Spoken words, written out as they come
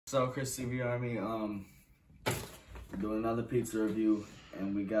So, Chris TV Army, we're doing another pizza review,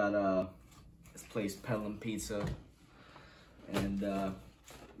 and we got this place, Pelham Pizza, and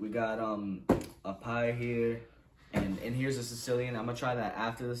we got a pie here, and here's a Sicilian. I'm gonna try that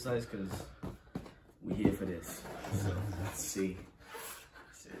after the slice because we here for this. So let's see.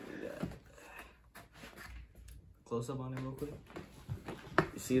 Close up on it real quick.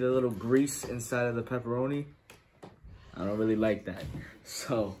 You see the little grease inside of the pepperoni? I don't really like that.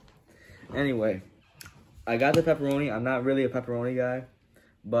 So, anyway, I got the pepperoni. I'm not really a pepperoni guy,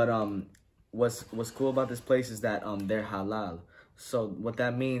 but what's cool about this place is that they're halal. So what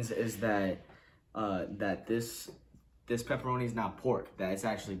that means is that that this pepperoni is not pork, that it's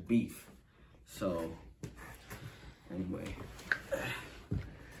actually beef. So anyway,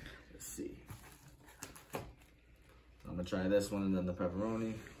 let's see. I'm gonna try this one and then the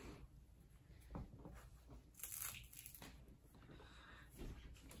pepperoni.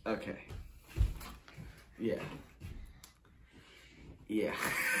 Okay. Yeah.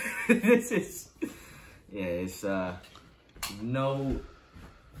 This is, yeah, it's no,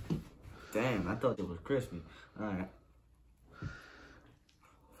 damn, I thought it was crispy. All right.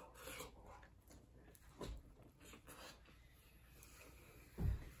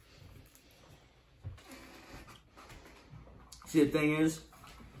 See, the thing is,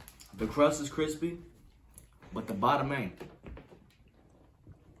 the crust is crispy, but the bottom ain't.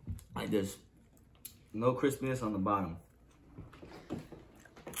 Like, there's no crispiness on the bottom.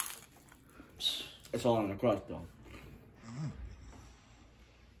 It's all on the crust, though.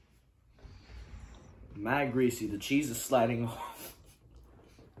 Mad greasy. The cheese is sliding off.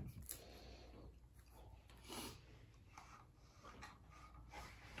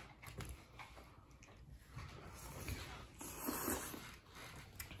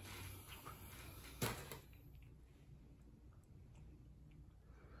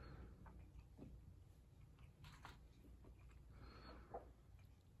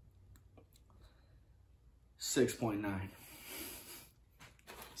 Six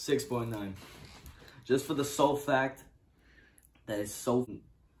 6.9. Just for the sole fact that it's so,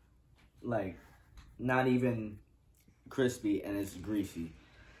 like, not even crispy and it's greasy.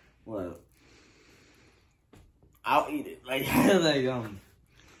 Well, I'll eat it. Like,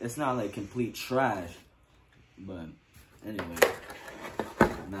 it's not like complete trash. But anyway,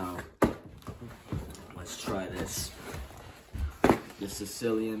 now let's try this. The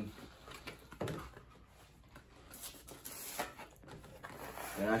Sicilian.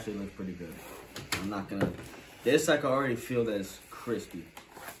 It actually looks pretty good. I'm not gonna, this I can already feel that it's crispy.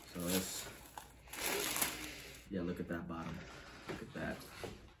 So let's, yeah, look at that bottom. Look at that.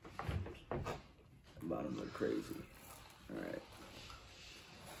 The bottom look crazy. All right.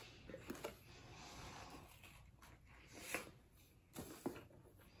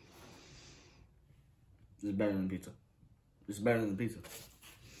 This is better than pizza. This is better than pizza.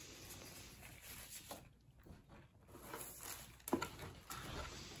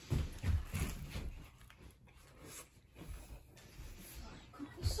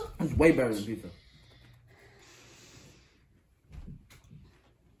 It's way better than pizza.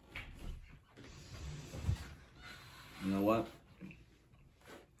 You know what?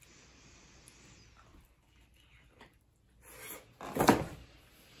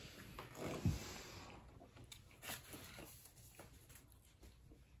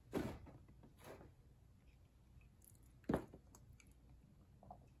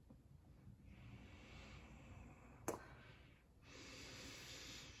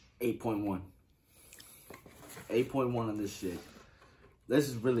 Eight 8.1 on this shit. This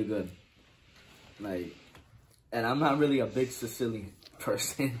is really good. Like, and I'm not really a big Sicilian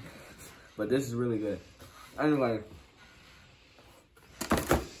person, but this is really good. Anyway,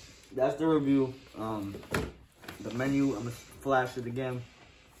 that's the review. The menu, I'm gonna flash it again.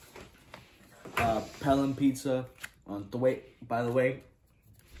 Pelham Pizza on Thwaites. By the way,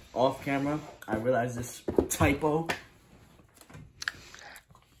 off camera, I realized this typo.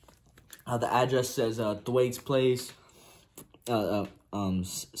 The address says Thwaites Place,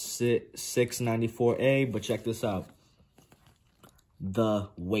 694A, but check this out. The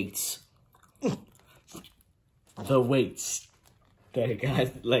Thwaites. The Thwaites. Okay,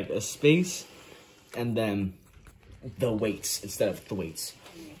 guys, like a space, and then the Thwaites instead of Thwaites.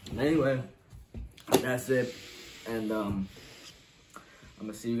 Anyway, that's it, and I'm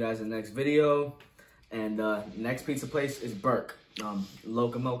gonna see you guys in the next video. And next pizza place is Burke.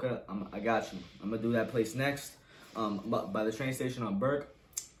 Loca Mocha, I got you. I'm gonna do that place next. By the train station on Burke.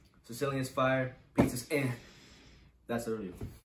 Sicilian's fire, pizza's in. That's the review.